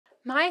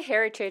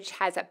MyHeritage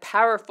has a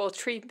powerful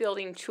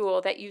tree-building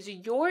tool that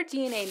uses your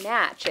DNA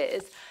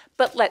matches,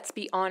 but let's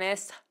be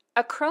honest,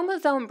 a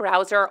chromosome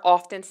browser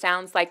often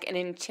sounds like an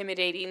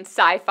intimidating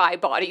sci-fi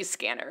body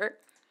scanner.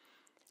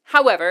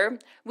 However,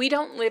 we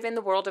don't live in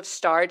the world of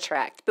Star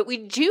Trek, but we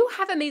do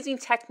have amazing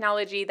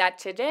technology that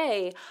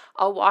today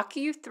I'll walk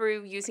you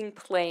through using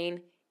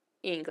plain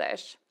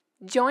English.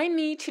 Join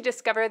me to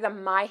discover the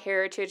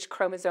MyHeritage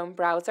Chromosome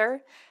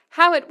browser,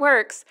 how it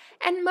works,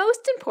 and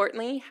most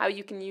importantly, how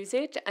you can use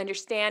it to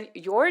understand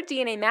your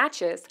DNA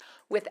matches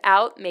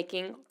without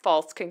making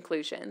false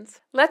conclusions.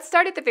 Let's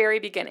start at the very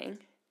beginning.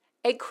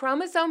 A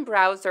chromosome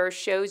browser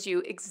shows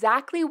you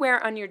exactly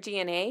where on your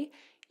DNA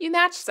you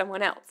match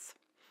someone else.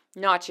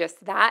 Not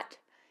just that,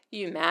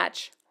 you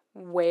match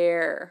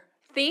where.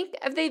 Think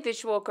of the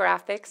visual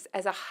graphics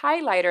as a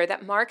highlighter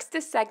that marks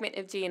the segment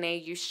of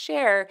DNA you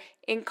share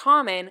in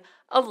common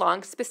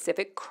along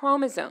specific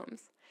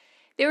chromosomes.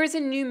 There is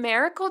a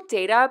numerical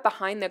data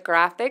behind the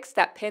graphics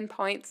that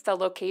pinpoints the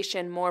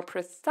location more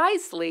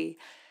precisely,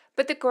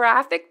 but the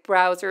graphic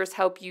browsers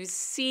help you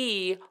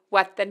see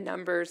what the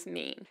numbers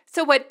mean.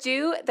 So what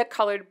do the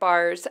colored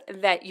bars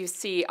that you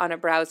see on a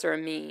browser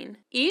mean?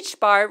 Each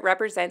bar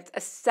represents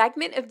a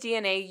segment of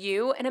DNA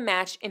you and a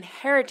match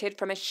inherited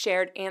from a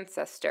shared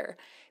ancestor,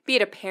 be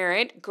it a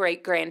parent,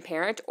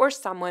 great-grandparent, or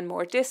someone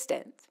more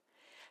distant.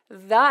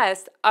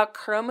 Thus, a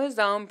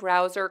chromosome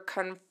browser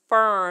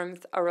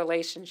confirms a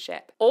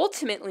relationship.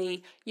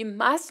 Ultimately, you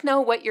must know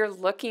what you're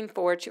looking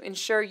for to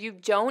ensure you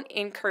don't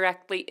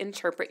incorrectly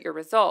interpret your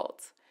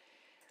results.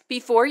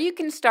 Before you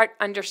can start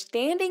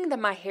understanding the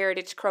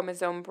MyHeritage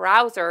Chromosome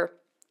browser,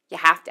 you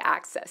have to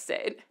access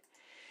it.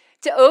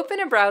 To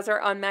open a browser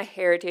on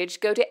MyHeritage,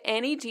 go to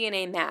any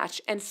DNA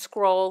match and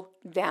scroll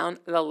down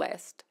the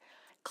list.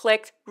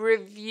 Click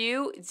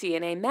Review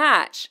DNA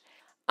Match.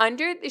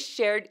 Under the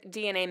Shared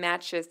DNA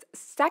Matches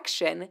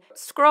section,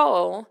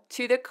 scroll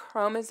to the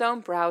Chromosome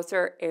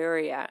Browser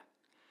area.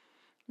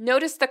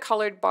 Notice the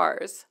colored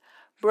bars,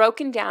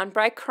 broken down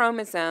by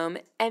chromosome,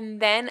 and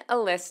then a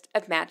list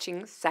of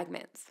matching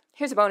segments.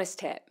 Here's a bonus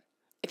tip.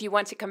 If you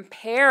want to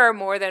compare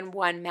more than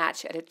one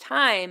match at a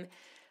time,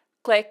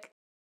 click,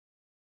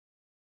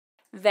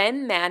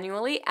 then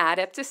manually add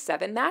up to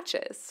 7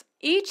 matches.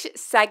 Each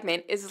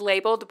segment is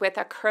labeled with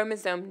a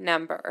chromosome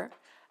number,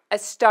 a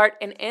start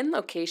and end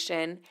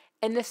location,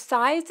 and the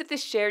size of the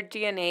shared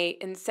DNA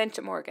in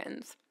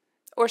centimorgans,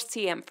 or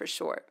cm for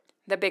short.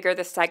 The bigger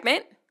the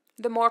segment,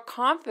 the more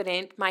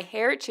confident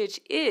MyHeritage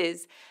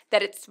is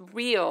that it's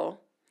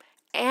real,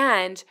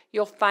 and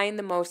you'll find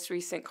the most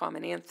recent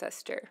common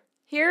ancestor.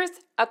 Here's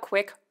a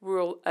quick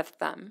rule of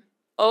thumb.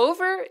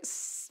 Over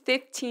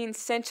 15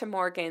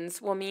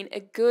 centimorgans will mean a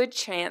good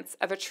chance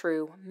of a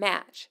true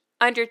match.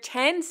 Under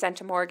 10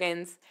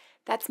 centimorgans,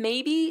 that's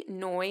maybe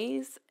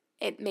noise.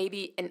 It may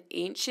be an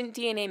ancient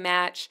DNA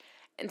match,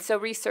 and so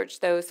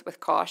research those with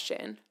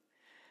caution.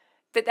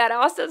 But that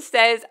also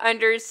says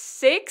under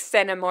 6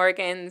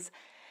 centimorgans,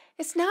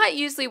 it's not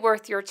usually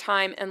worth your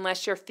time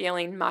unless you're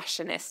feeling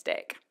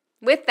machinistic.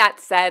 With that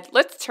said,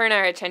 let's turn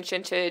our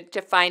attention to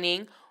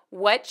defining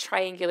what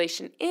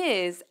triangulation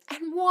is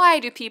and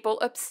why do people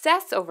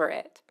obsess over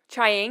it.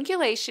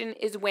 Triangulation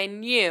is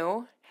when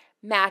you,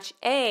 match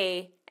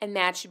A and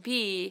match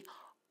B,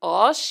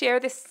 all share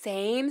the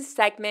same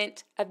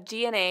segment of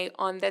DNA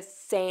on the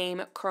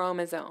same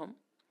chromosome.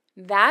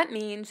 That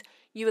means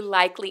you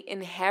likely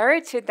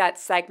inherited that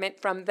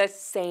segment from the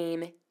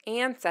same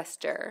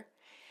ancestor.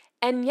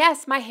 And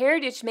yes,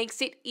 MyHeritage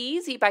makes it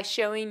easy by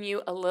showing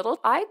you a little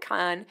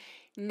icon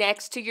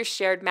next to your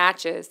shared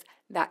matches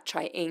that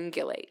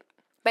triangulate.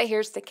 But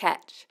here's the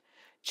catch.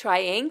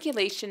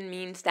 Triangulation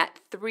means that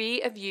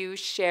 3 of you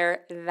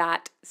share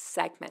that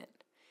segment.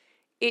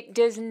 It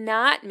does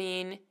not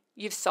mean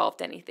you've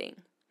solved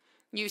anything.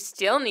 You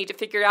still need to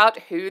figure out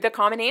who the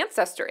common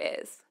ancestor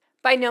is.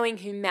 By knowing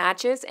who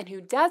matches and who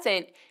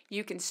doesn't,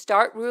 you can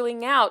start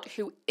ruling out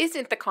who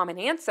isn't the common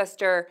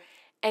ancestor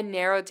and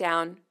narrow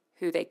down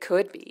who they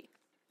could be.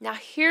 Now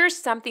here's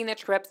something that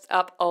trips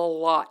up a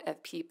lot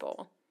of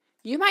people.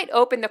 You might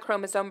open the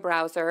chromosome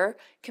browser,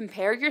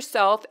 compare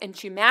yourself and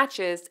 2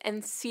 matches,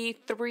 and see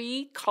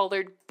 3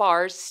 colored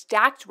bars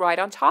stacked right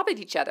on top of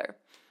each other.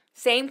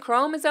 Same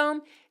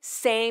chromosome,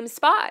 same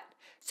spot.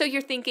 So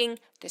you're thinking,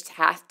 this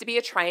has to be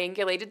a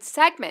triangulated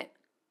segment.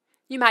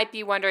 You might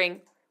be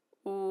wondering,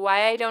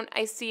 why don't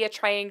I see a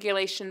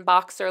triangulation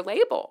box or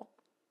label?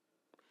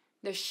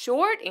 The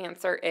short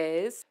answer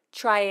is,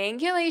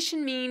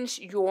 triangulation means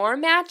your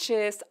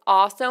matches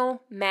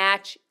also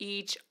match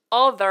each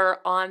other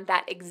on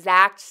that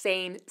exact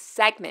same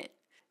segment,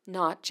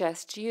 not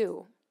just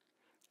you.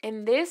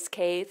 In this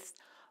case,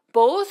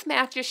 both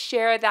matches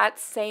share that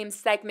same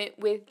segment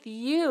with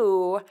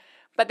you,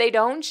 but they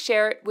don't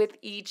share it with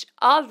each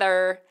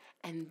other,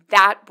 and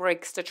that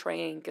breaks the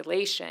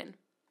triangulation.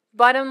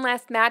 But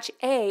unless match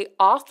A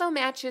also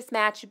matches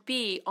match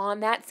B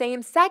on that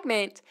same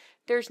segment,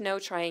 there's no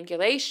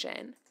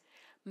triangulation.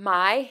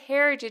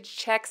 MyHeritage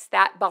checks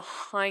that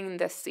behind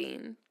the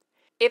scene.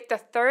 If the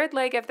third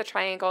leg of the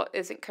triangle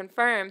isn't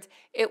confirmed,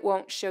 it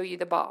won't show you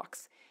the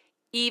box,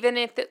 even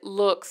if it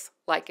looks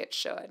like it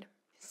should.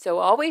 So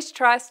always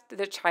trust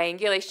the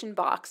triangulation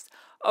box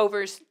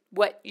over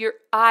what your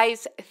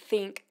eyes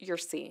think you're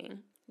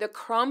seeing. The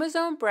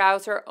chromosome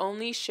browser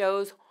only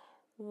shows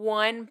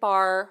one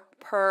bar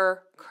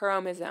per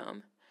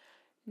chromosome,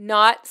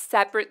 not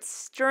separate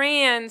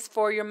strands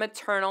for your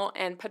maternal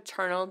and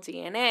paternal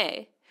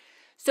DNA.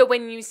 So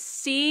when you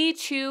see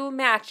two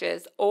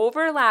matches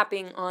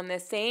overlapping on the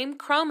same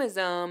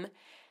chromosome,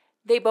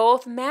 they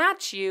both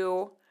match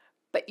you,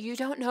 but you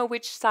don't know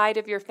which side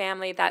of your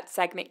family that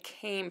segment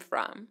came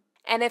from.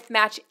 And if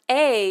match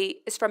A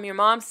is from your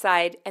mom's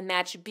side and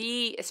match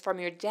B is from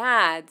your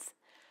dad's,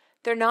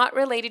 they're not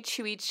related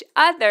to each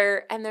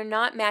other and they're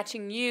not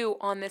matching you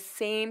on the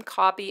same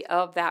copy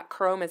of that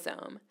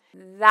chromosome.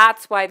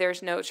 That's why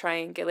there's no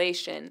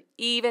triangulation,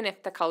 even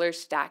if the colors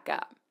stack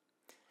up.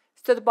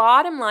 So the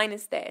bottom line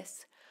is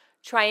this.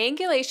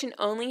 Triangulation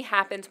only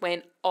happens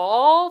when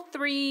all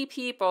three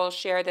people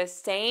share the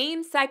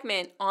same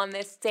segment on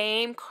the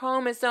same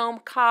chromosome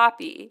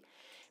copy,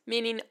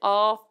 meaning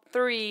all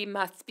three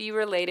must be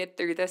related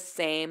through the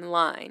same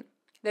line.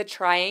 The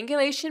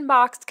triangulation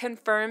box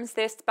confirms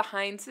this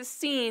behind the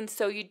scenes,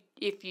 so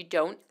if you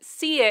don't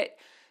see it,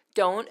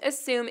 don't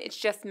assume it's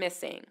just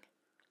missing.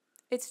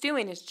 It's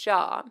doing its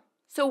job.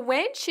 So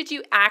when should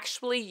you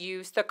actually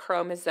use the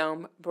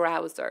chromosome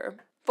browser?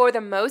 For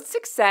the most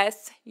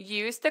success,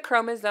 use the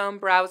chromosome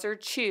browser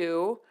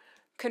to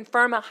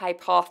confirm a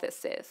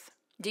hypothesis.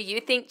 Do you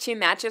think two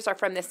matches are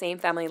from the same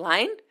family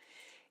line?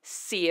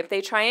 See if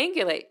they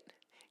triangulate.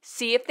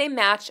 See if they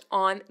match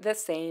on the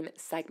same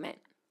segment.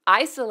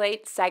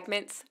 Isolate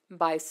segments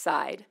by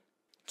side.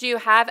 Do you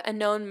have a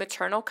known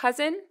maternal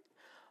cousin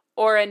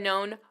or a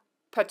known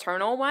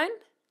paternal one?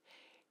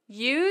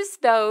 Use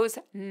those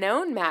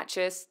known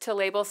matches to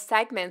label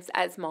segments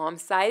as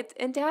mom's side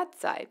and dad's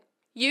side.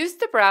 Use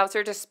the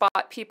browser to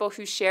spot people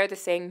who share the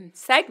same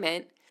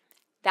segment.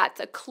 That's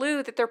a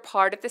clue that they're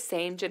part of the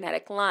same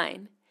genetic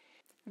line.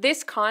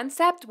 This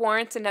concept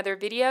warrants another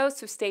video,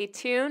 so stay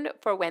tuned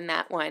for when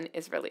that one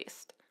is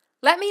released.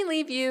 Let me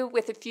leave you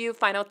with a few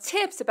final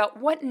tips about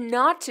what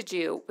not to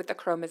do with the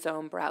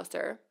chromosome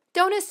browser.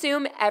 Don't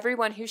assume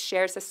everyone who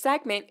shares a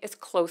segment is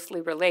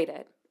closely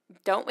related.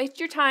 Don't waste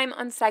your time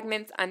on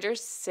segments under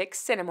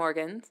 6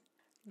 centimorgans.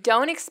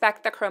 Don't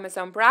expect the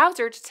chromosome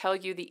browser to tell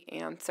you the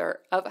answer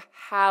of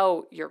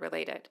how you're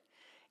related.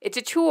 It's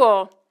a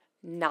tool,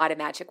 not a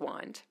magic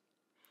wand.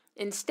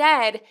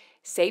 Instead,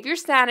 save your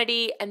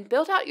sanity and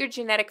build out your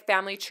genetic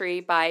family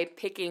tree by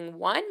picking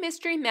one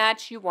mystery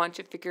match you want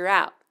to figure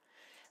out.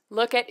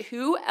 Look at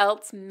who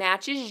else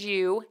matches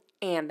you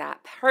and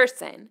that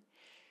person.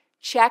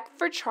 Check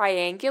for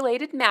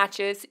triangulated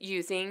matches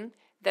using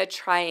the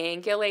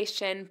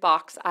triangulation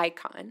box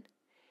icon.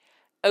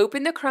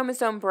 Open the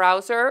chromosome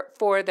browser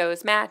for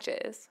those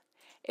matches.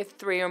 If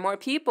 3 or more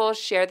people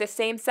share the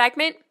same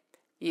segment,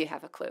 you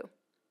have a clue.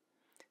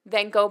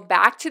 Then go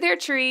back to their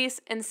trees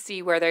and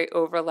see where they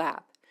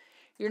overlap.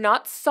 You're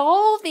not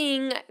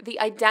solving the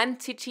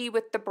identity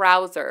with the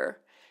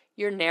browser.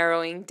 You're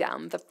narrowing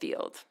down the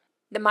field.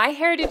 The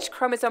MyHeritage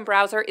Chromosome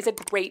browser is a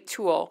great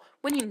tool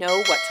when you know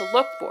what to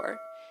look for.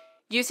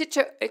 Use it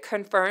to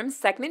confirm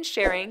segment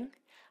sharing,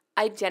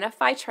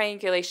 identify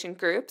triangulation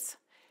groups,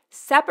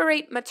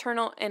 separate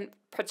maternal and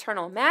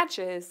paternal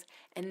matches,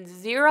 and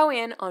zero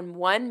in on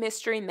one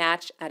mystery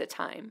match at a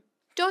time.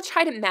 Don't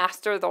try to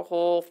master the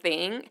whole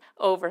thing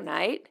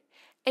overnight,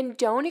 and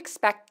don't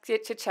expect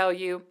it to tell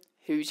you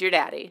who's your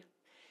daddy.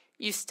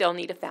 You still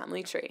need a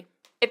family tree.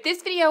 If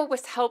this video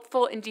was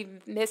helpful in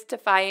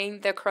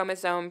demystifying the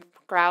chromosome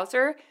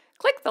browser,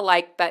 click the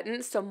like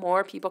button so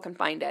more people can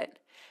find it.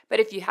 But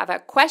if you have a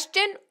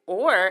question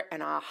or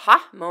an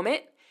aha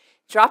moment,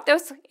 drop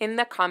those in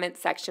the comment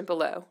section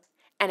below.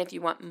 And if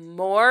you want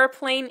more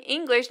plain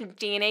English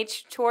DNA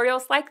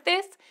tutorials like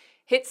this,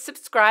 hit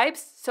subscribe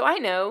so I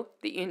know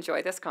that you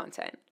enjoy this content.